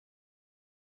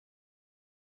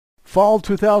Fall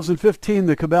 2015,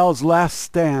 the Cabal's last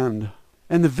stand,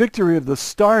 and the victory of the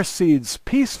Starseed's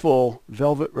peaceful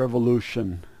Velvet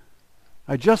Revolution.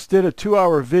 I just did a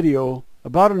 2-hour video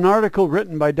about an article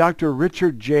written by Dr.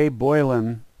 Richard J.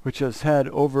 Boylan, which has had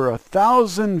over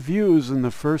 1,000 views in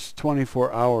the first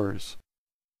 24 hours.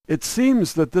 It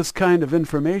seems that this kind of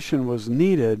information was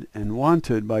needed and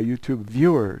wanted by YouTube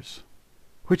viewers,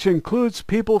 which includes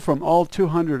people from all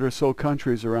 200 or so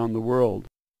countries around the world.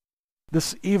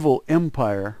 This evil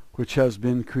empire, which has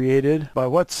been created by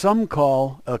what some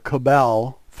call a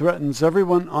cabal, threatens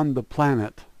everyone on the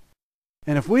planet.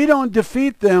 And if we don't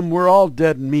defeat them, we're all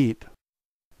dead meat.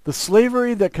 The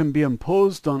slavery that can be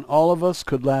imposed on all of us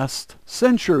could last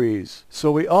centuries,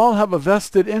 so we all have a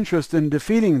vested interest in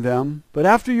defeating them. But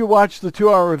after you watch the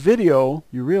 2-hour video,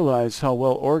 you realize how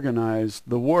well organized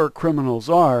the war criminals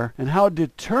are and how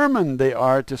determined they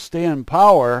are to stay in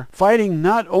power, fighting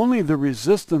not only the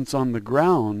resistance on the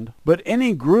ground, but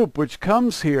any group which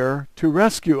comes here to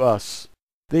rescue us.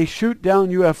 They shoot down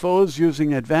UFOs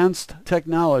using advanced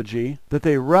technology that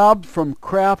they robbed from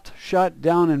craft shot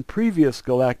down in previous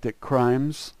galactic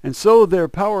crimes, and so their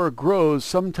power grows,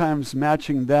 sometimes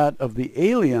matching that of the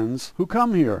aliens who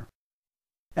come here.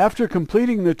 After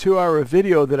completing the 2-hour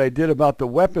video that I did about the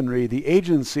weaponry, the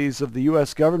agencies of the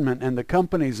U.S. government, and the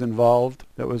companies involved,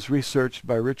 that was researched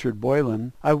by Richard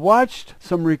Boylan, I watched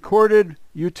some recorded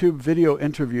YouTube video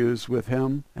interviews with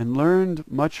him and learned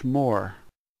much more.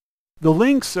 The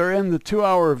links are in the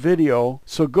 2-hour video,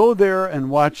 so go there and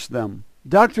watch them.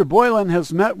 Dr. Boylan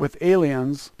has met with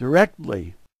aliens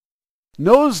directly,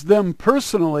 knows them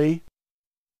personally,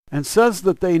 and says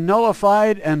that they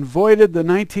nullified and voided the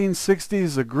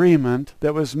 1960s agreement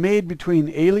that was made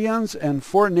between aliens and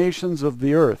 4 nations of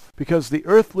the Earth because the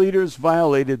Earth leaders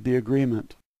violated the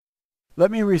agreement.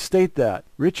 Let me restate that.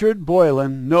 Richard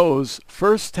Boylan knows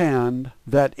firsthand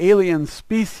that alien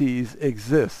species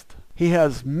exist. He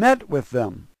has met with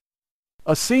them.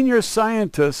 A senior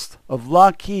scientist of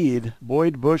Lockheed,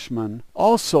 Boyd Bushman,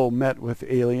 also met with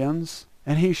aliens,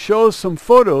 and he shows some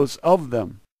photos of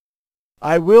them.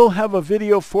 I will have a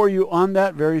video for you on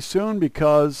that very soon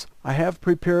because I have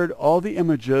prepared all the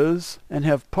images and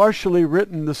have partially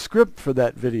written the script for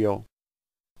that video.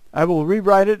 I will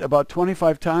rewrite it about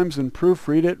 25 times and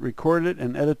proofread it, record it,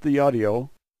 and edit the audio,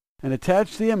 and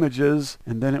attach the images,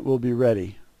 and then it will be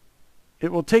ready.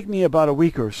 It will take me about a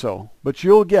week or so, but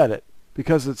you'll get it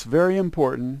because it's very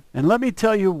important, and let me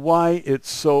tell you why it's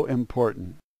so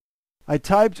important. I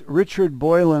typed Richard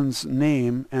Boylan's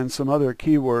name and some other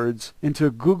keywords into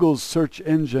Google's search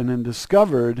engine and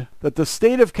discovered that the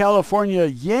state of California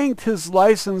yanked his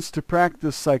license to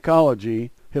practice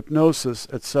psychology, hypnosis,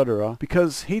 etc.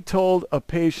 because he told a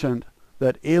patient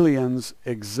that aliens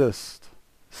exist.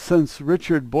 Since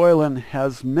Richard Boylan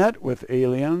has met with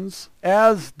aliens,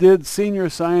 as did senior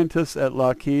scientists at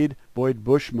Lockheed, Boyd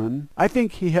Bushman, I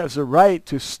think he has a right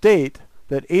to state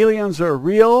that aliens are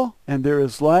real and there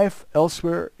is life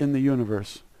elsewhere in the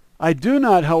universe. I do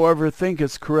not, however, think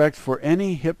it's correct for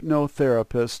any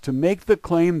hypnotherapist to make the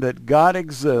claim that God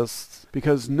exists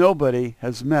because nobody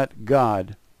has met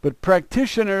God. But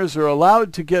practitioners are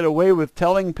allowed to get away with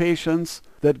telling patients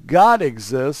that God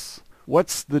exists.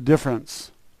 What's the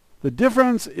difference? The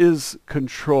difference is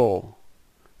control.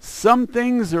 Some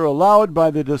things are allowed by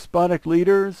the despotic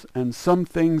leaders and some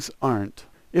things aren't.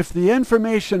 If the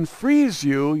information frees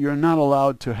you, you're not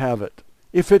allowed to have it.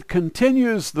 If it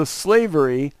continues the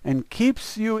slavery and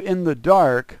keeps you in the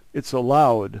dark, it's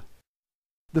allowed.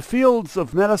 The fields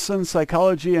of medicine,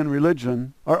 psychology, and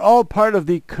religion are all part of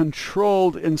the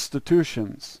controlled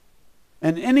institutions.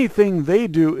 And anything they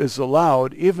do is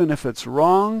allowed, even if it's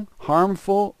wrong,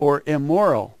 harmful, or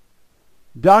immoral.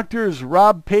 Doctors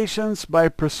rob patients by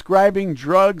prescribing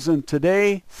drugs, and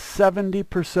today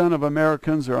 70% of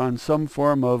Americans are on some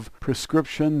form of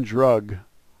prescription drug.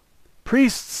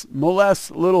 Priests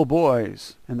molest little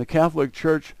boys, and the Catholic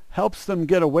Church helps them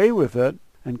get away with it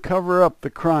and cover up the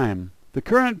crime. The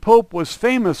current pope was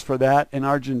famous for that in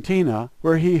Argentina,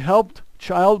 where he helped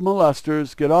child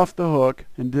molesters get off the hook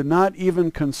and did not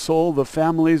even console the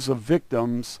families of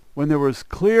victims when there was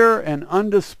clear and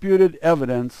undisputed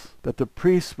evidence that the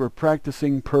priests were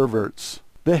practicing perverts.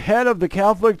 The head of the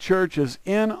Catholic Church is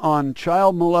in on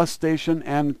child molestation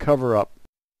and cover-up.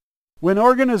 When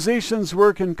organizations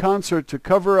work in concert to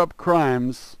cover up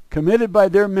crimes committed by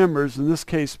their members, in this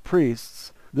case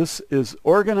priests, this is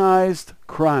organized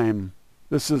crime.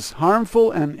 This is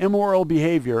harmful and immoral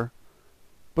behavior,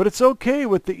 but it's okay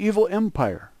with the evil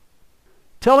empire.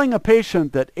 Telling a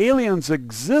patient that aliens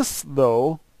exist,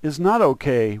 though, is not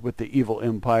okay with the evil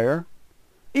empire.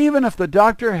 even if the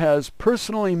doctor has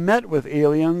personally met with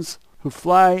aliens who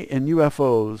fly in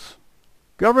UFOs.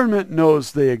 Government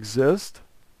knows they exist.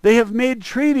 They have made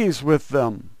treaties with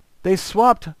them. They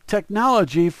swapped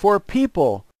technology for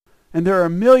people, and there are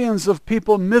millions of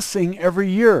people missing every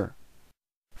year.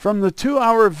 From the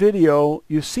 2-hour video,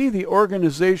 you see the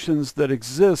organizations that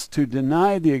exist to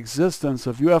deny the existence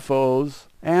of UFOs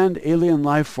and alien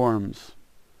life forms.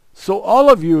 So all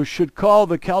of you should call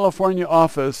the California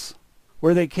office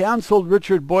where they canceled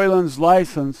Richard Boylan's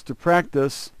license to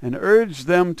practice and urge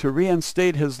them to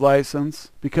reinstate his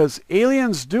license, because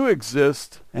aliens do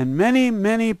exist and many,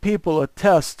 many people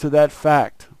attest to that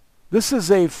fact. This is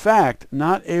a fact,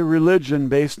 not a religion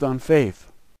based on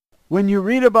faith. When you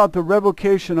read about the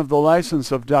revocation of the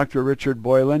license of Dr. Richard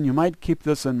Boylan, you might keep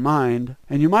this in mind,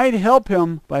 and you might help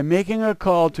him by making a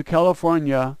call to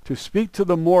California to speak to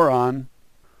the moron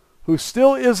who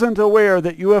still isn't aware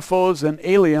that UFOs and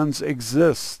aliens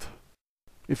exist.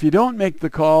 If you don't make the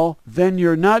call, then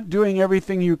you're not doing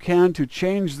everything you can to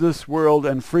change this world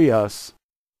and free us.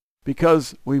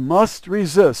 Because we must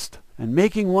resist, and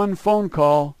making one phone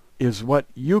call is what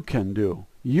you can do.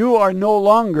 You are no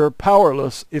longer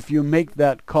powerless if you make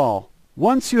that call.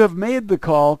 Once you have made the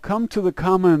call, come to the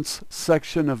comments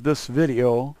section of this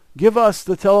video. Give us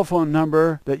the telephone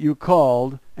number that you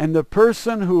called and the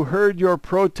person who heard your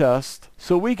protest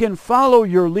so we can follow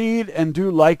your lead and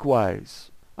do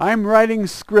likewise. I'm writing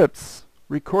scripts,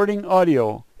 recording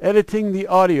audio, editing the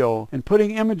audio, and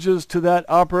putting images to that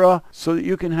opera so that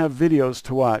you can have videos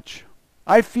to watch.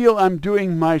 I feel I'm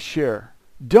doing my share.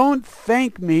 Don't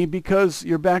thank me because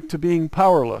you're back to being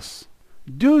powerless.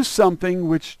 Do something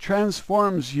which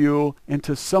transforms you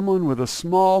into someone with a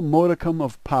small modicum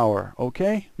of power,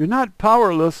 okay? You're not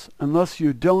powerless unless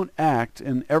you don't act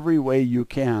in every way you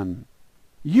can.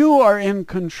 You are in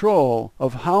control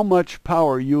of how much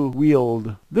power you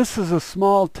wield. This is a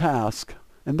small task,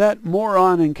 and that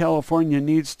moron in California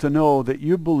needs to know that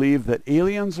you believe that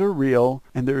aliens are real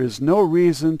and there is no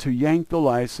reason to yank the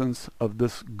license of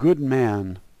this good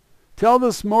man. Tell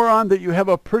this moron that you have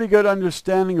a pretty good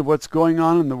understanding of what's going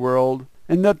on in the world,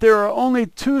 and that there are only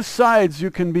two sides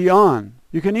you can be on.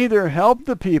 You can either help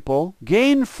the people,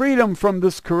 gain freedom from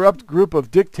this corrupt group of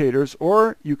dictators,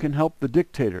 or you can help the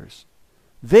dictators.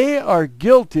 They are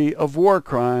guilty of war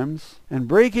crimes and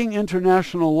breaking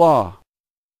international law,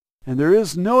 and there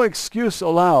is no excuse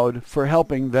allowed for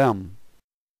helping them.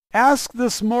 Ask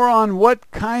this moron what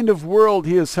kind of world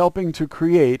he is helping to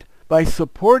create by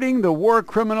supporting the war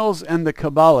criminals and the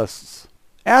Cabalists.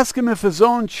 Ask him if his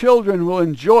own children will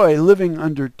enjoy living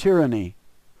under tyranny.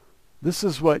 This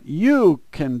is what you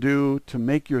can do to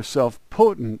make yourself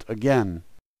potent again.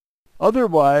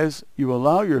 Otherwise, you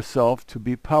allow yourself to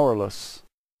be powerless.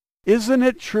 Isn't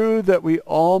it true that we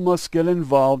all must get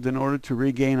involved in order to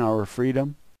regain our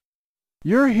freedom?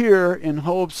 You're here in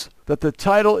hopes that the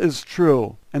title is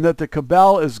true and that the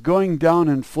Cabal is going down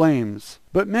in flames.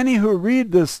 But many who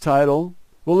read this title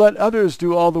will let others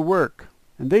do all the work,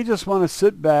 and they just want to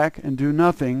sit back and do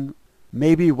nothing,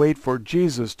 maybe wait for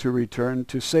Jesus to return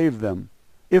to save them.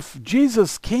 If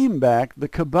Jesus came back, the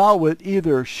Cabal would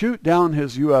either shoot down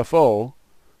his UFO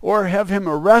or have him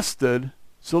arrested.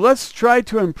 So let's try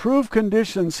to improve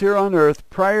conditions here on earth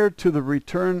prior to the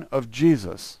return of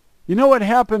Jesus. You know what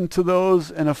happened to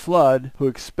those in a flood who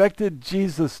expected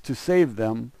Jesus to save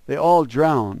them? They all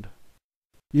drowned.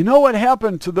 You know what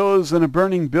happened to those in a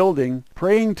burning building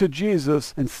praying to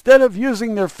Jesus instead of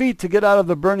using their feet to get out of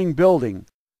the burning building?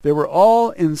 They were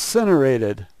all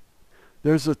incinerated.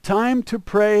 There's a time to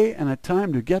pray and a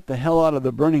time to get the hell out of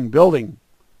the burning building.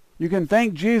 You can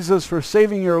thank Jesus for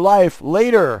saving your life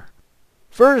later.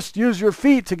 First, use your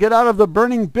feet to get out of the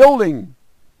burning building.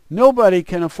 Nobody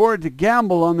can afford to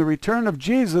gamble on the return of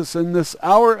Jesus in this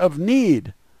hour of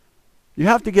need. You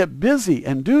have to get busy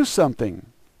and do something.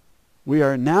 We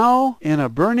are now in a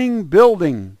burning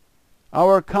building.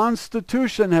 Our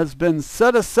Constitution has been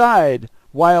set aside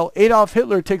while Adolf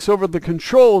Hitler takes over the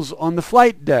controls on the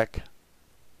flight deck.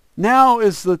 Now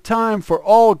is the time for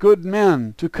all good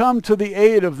men to come to the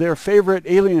aid of their favorite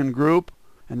alien group,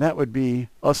 and that would be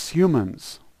us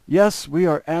humans. Yes, we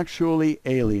are actually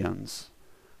aliens.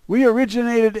 We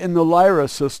originated in the Lyra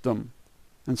system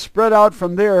and spread out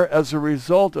from there as a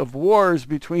result of wars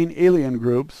between alien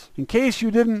groups, in case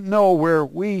you didn't know where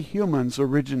we humans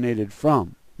originated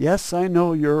from. Yes, I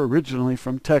know you're originally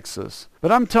from Texas,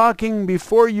 but I'm talking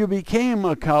before you became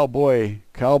a cowboy.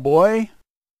 Cowboy?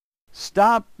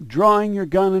 Stop drawing your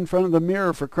gun in front of the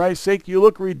mirror, for Christ's sake. You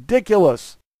look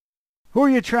ridiculous. Who are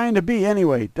you trying to be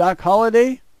anyway? Doc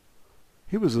Holliday?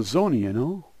 He was a Zony, you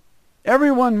know.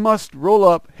 Everyone must roll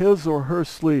up his or her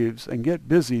sleeves and get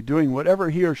busy doing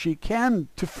whatever he or she can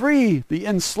to free the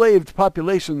enslaved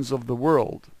populations of the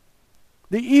world.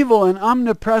 The evil and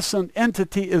omnipresent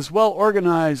entity is well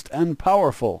organized and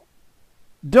powerful.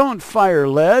 Don't fire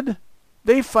lead.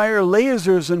 They fire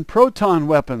lasers and proton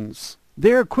weapons.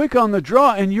 They are quick on the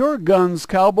draw, and your guns,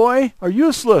 cowboy, are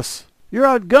useless. You're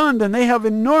outgunned, and they have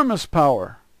enormous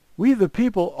power. We the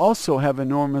people also have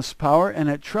enormous power, and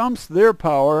it trumps their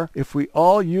power if we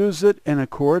all use it in a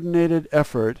coordinated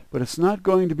effort, but it's not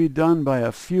going to be done by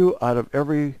a few out of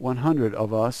every 100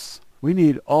 of us. We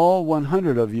need all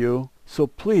 100 of you, so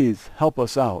please help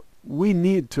us out. We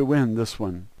need to win this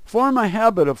one. Form a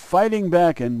habit of fighting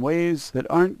back in ways that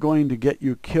aren't going to get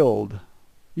you killed.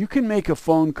 You can make a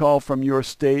phone call from your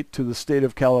state to the state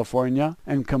of California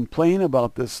and complain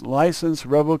about this license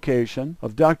revocation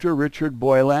of Dr. Richard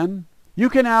Boylan. You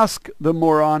can ask the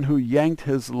moron who yanked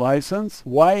his license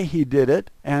why he did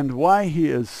it and why he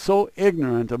is so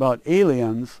ignorant about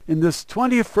aliens in this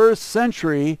 21st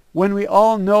century when we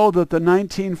all know that the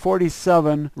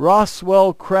 1947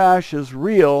 Roswell crash is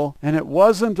real and it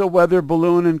wasn't a weather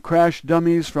balloon and crash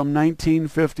dummies from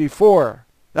 1954.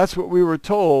 That's what we were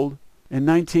told in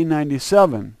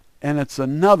 1997, and it's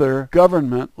another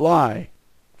government lie.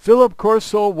 Philip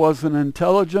Corso was an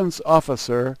intelligence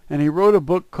officer, and he wrote a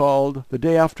book called The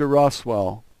Day After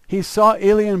Roswell. He saw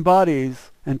alien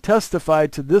bodies and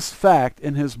testified to this fact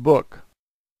in his book.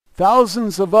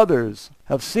 Thousands of others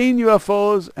have seen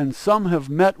UFOs, and some have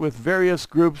met with various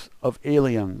groups of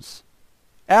aliens.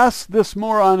 Ask this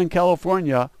moron in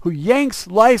California who yanks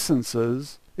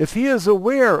licenses if he is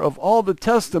aware of all the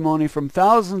testimony from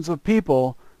thousands of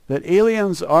people that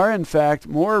aliens are in fact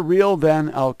more real than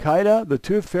Al-Qaeda, the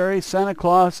Tooth Fairy, Santa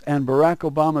Claus, and Barack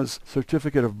Obama's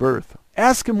certificate of birth.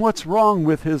 Ask him what's wrong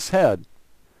with his head.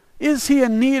 Is he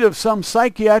in need of some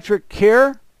psychiatric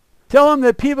care? Tell him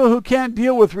that people who can't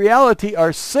deal with reality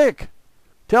are sick.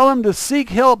 Tell him to seek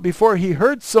help before he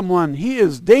hurts someone. He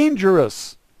is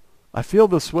dangerous. I feel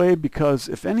this way because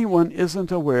if anyone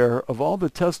isn't aware of all the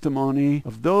testimony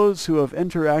of those who have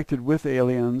interacted with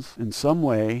aliens in some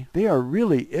way, they are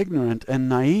really ignorant and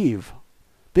naive.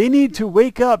 They need to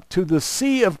wake up to the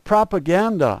sea of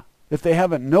propaganda if they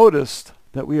haven't noticed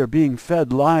that we are being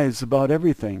fed lies about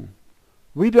everything.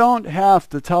 We don't have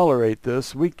to tolerate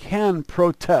this. We can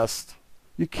protest.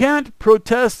 You can't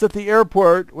protest at the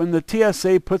airport when the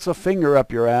TSA puts a finger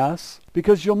up your ass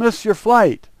because you'll miss your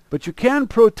flight. But you can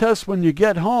protest when you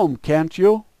get home, can't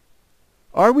you?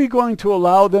 Are we going to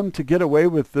allow them to get away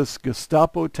with this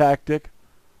Gestapo tactic?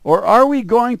 Or are we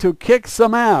going to kick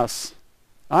some ass?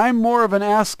 I'm more of an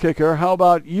ass kicker. How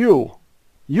about you?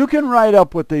 You can write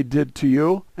up what they did to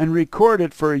you and record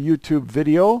it for a YouTube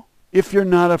video if you're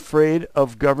not afraid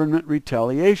of government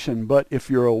retaliation. But if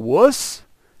you're a wuss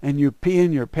and you pee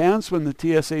in your pants when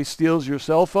the TSA steals your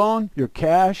cell phone, your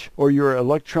cash, or your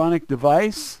electronic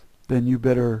device, then you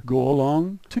better go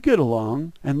along to get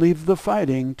along and leave the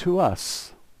fighting to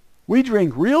us. We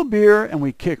drink real beer and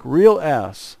we kick real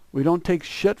ass. We don't take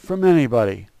shit from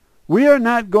anybody. We are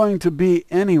not going to be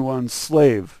anyone's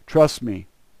slave, trust me.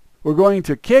 We're going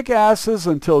to kick asses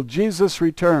until Jesus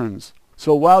returns.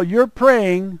 So while you're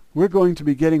praying, we're going to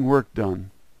be getting work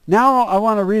done. Now I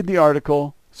want to read the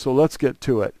article, so let's get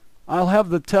to it. I'll have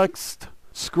the text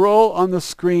scroll on the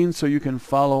screen so you can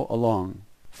follow along.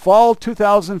 Fall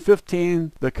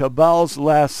 2015, the Cabal's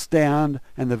last stand,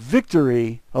 and the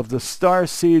victory of the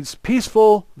Starseeds'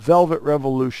 peaceful Velvet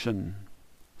Revolution.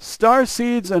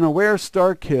 Starseeds and aware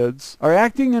star kids are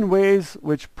acting in ways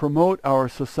which promote our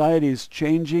society's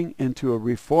changing into a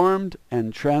reformed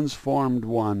and transformed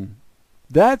one.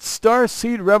 That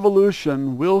starseed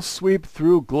revolution will sweep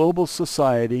through global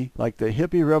society like the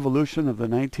hippie revolution of the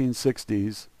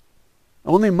 1960s,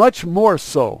 only much more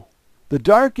so. The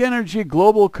dark energy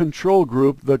global control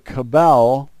group, the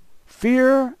Cabal,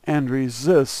 fear and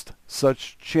resist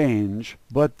such change,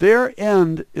 but their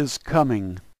end is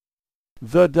coming.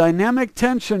 The dynamic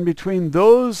tension between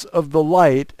those of the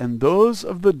light and those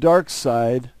of the dark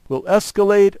side will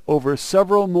escalate over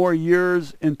several more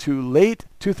years into late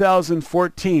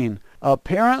 2014.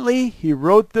 Apparently, he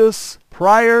wrote this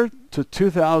prior to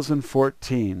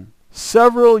 2014,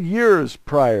 several years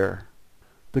prior.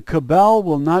 The Cabal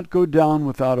will not go down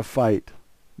without a fight.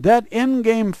 That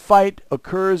in-game fight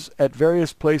occurs at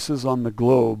various places on the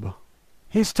globe.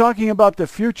 He's talking about the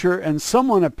future, and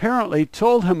someone apparently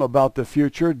told him about the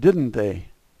future, didn't they?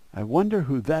 I wonder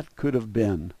who that could have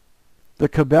been. The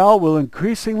Cabal will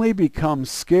increasingly become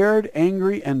scared,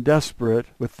 angry, and desperate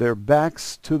with their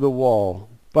backs to the wall.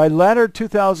 By latter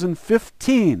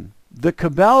 2015, The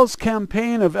Cabal's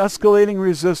campaign of escalating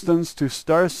resistance to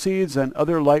starseeds and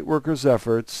other lightworkers'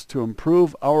 efforts to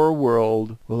improve our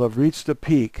world will have reached a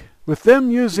peak, with them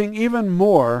using even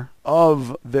more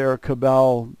of their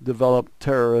Cabal-developed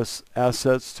terrorist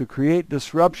assets to create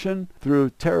disruption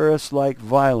through terrorist-like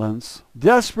violence,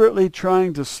 desperately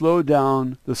trying to slow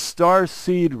down the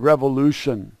starseed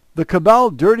revolution. The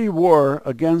Cabal dirty war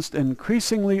against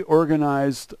increasingly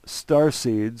organized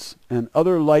starseeds and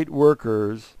other light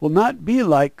workers will not be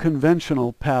like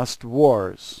conventional past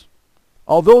wars.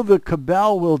 Although the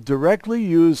Cabal will directly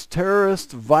use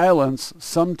terrorist violence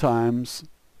sometimes,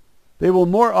 they will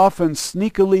more often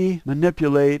sneakily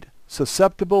manipulate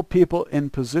susceptible people in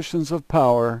positions of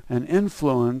power and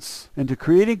influence into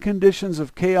creating conditions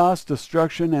of chaos,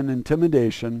 destruction, and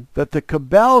intimidation that the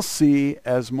Cabal see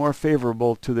as more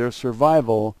favorable to their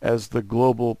survival as the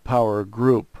global power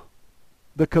group.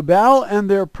 The Cabal and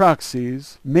their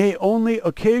proxies may only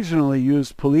occasionally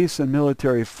use police and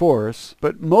military force,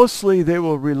 but mostly they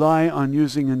will rely on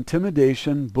using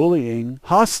intimidation, bullying,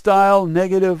 hostile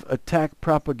negative attack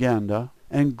propaganda,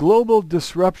 and global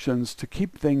disruptions to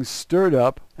keep things stirred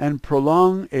up and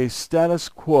prolong a status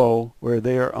quo where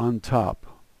they are on top.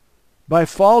 By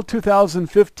fall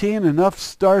 2015, enough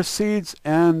starseeds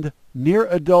and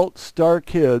near-adult star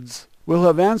kids will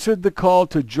have answered the call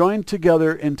to join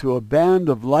together into a band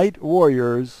of light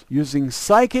warriors using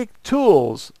psychic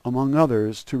tools, among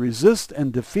others, to resist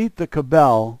and defeat the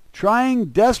Cabal, trying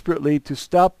desperately to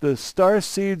stop the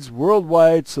starseeds'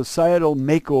 worldwide societal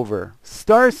makeover.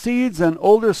 Starseeds and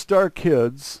older star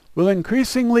kids will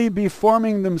increasingly be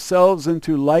forming themselves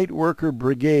into light worker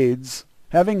brigades,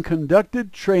 having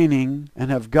conducted training and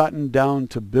have gotten down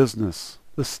to business.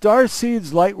 The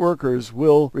starseeds lightworkers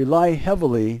will rely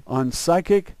heavily on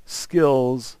psychic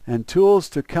skills and tools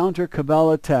to counter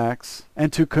Cabal attacks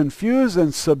and to confuse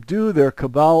and subdue their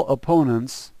Cabal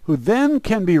opponents, who then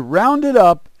can be rounded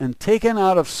up and taken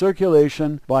out of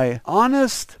circulation by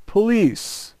honest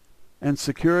police and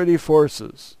security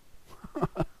forces.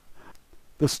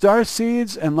 The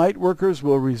starseeds and lightworkers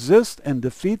will resist and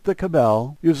defeat the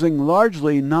Cabal using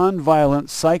largely non-violent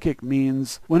psychic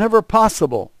means whenever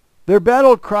possible. Their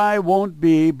battle cry won't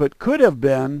be, but could have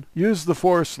been, use the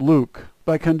Force, Luke.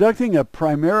 By conducting a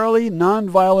primarily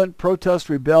non-violent protest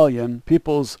rebellion,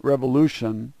 People's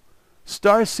Revolution,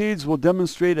 starseeds will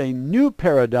demonstrate a new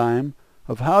paradigm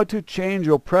of how to change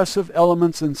oppressive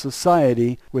elements in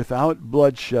society without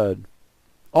bloodshed.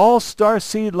 All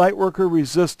starseed lightworker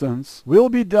resistance will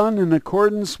be done in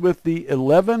accordance with the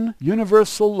 11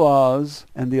 universal laws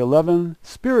and the 11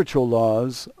 spiritual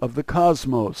laws of the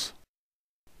cosmos.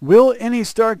 Will any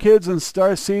star kids and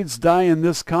star seeds die in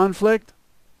this conflict?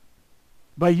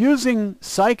 By using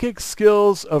psychic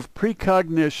skills of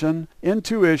precognition,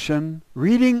 intuition,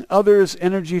 reading others'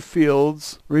 energy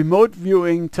fields, remote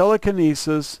viewing,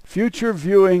 telekinesis, future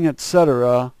viewing,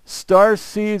 etc., star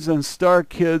seeds and star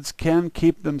kids can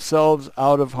keep themselves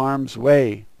out of harm's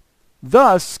way.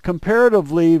 Thus,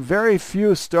 comparatively, very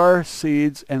few star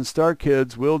seeds and star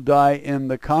kids will die in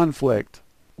the conflict.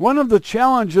 One of the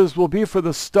challenges will be for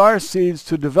the starseeds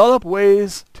to develop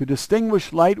ways to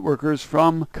distinguish lightworkers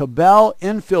from Cabal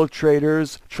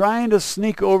infiltrators trying to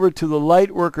sneak over to the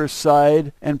lightworker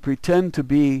side and pretend to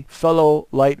be fellow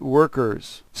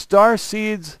lightworkers.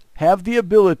 Starseeds have the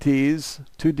abilities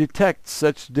to detect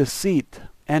such deceit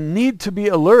and need to be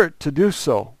alert to do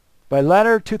so. By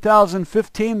latter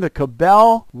 2015, the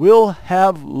Cabal will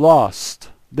have lost.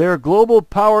 Their global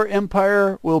power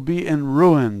empire will be in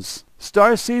ruins.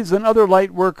 Starseeds and other light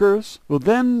workers will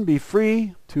then be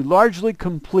free to largely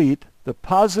complete the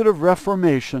positive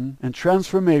reformation and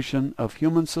transformation of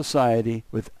human society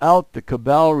without the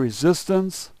Cabal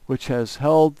resistance which has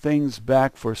held things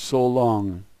back for so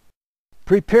long.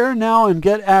 Prepare now and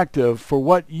get active for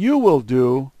what you will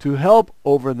do to help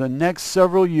over the next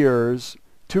several years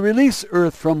to release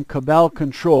Earth from Cabal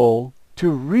control,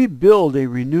 to rebuild a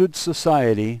renewed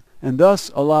society, and thus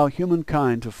allow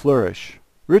humankind to flourish.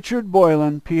 Richard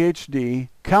Boylan, Ph.D.,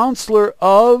 Counselor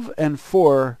of and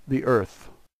for the Earth.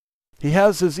 He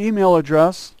has his email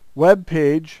address, web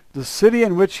page, the city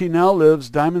in which he now lives,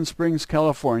 Diamond Springs,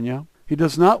 California. He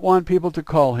does not want people to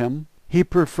call him. He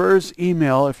prefers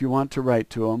email if you want to write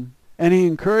to him. And he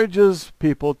encourages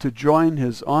people to join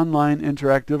his online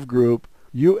interactive group,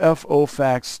 UFO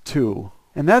Facts 2.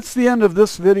 And that's the end of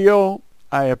this video.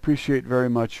 I appreciate very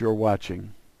much your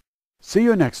watching. See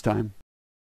you next time.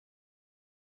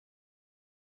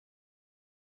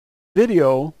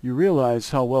 Video, you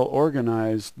realize how well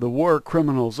organized the war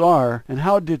criminals are and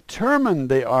how determined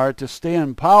they are to stay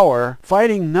in power,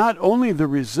 fighting not only the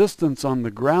resistance on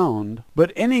the ground,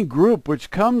 but any group which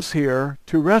comes here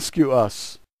to rescue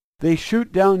us. They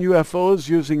shoot down UFOs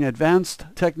using advanced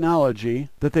technology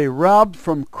that they robbed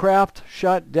from craft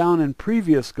shot down in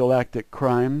previous galactic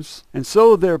crimes, and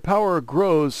so their power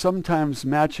grows, sometimes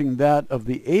matching that of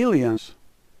the aliens,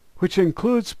 which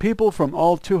includes people from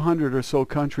all 200 or so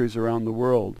countries around the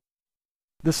world.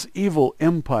 This evil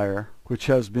empire, which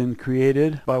has been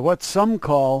created by what some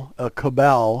call a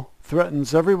cabal,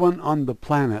 threatens everyone on the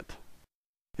planet.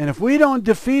 And if we don't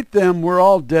defeat them, we're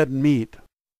all dead meat.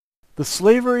 The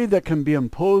slavery that can be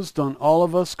imposed on all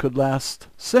of us could last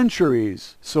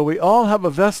centuries, so we all have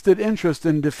a vested interest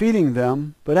in defeating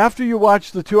them. But after you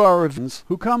watch the 2-hour videos,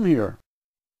 who come here?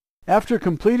 After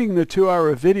completing the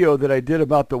 2-hour video that I did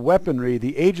about the weaponry,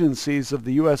 the agencies of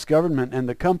the U.S. government, and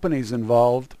the companies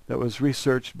involved, that was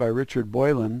researched by Richard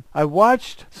Boylan, I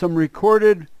watched some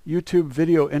recorded YouTube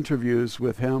video interviews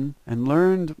with him and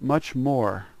learned much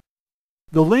more.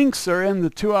 The links are in the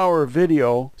 2-hour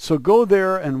video, so go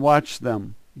there and watch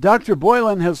them. Dr.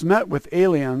 Boylan has met with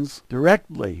aliens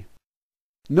directly,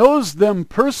 knows them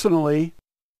personally,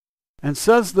 and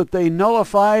says that they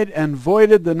nullified and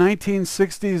voided the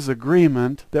 1960s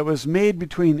agreement that was made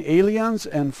between aliens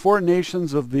and 4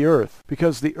 nations of the Earth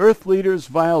because the Earth leaders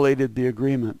violated the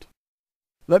agreement.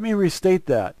 Let me restate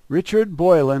that. Richard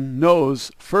Boylan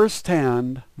knows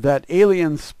firsthand that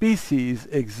alien species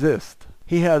exist.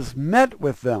 He has met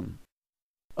with them.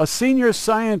 A senior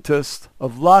scientist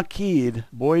of Lockheed,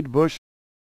 Boyd Bush.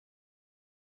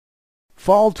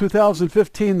 Fall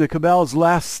 2015, the Cabal's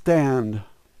last stand,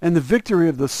 and the victory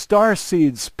of the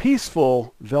Starseed's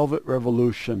peaceful Velvet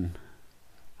Revolution.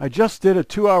 I just did a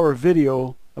 2-hour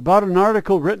video about an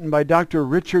article written by Dr.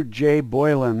 Richard J.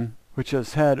 Boylan, which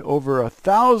has had over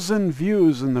 1,000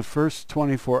 views in the first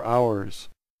 24 hours.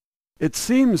 It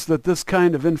seems that this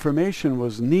kind of information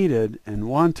was needed and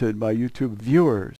wanted by YouTube viewers.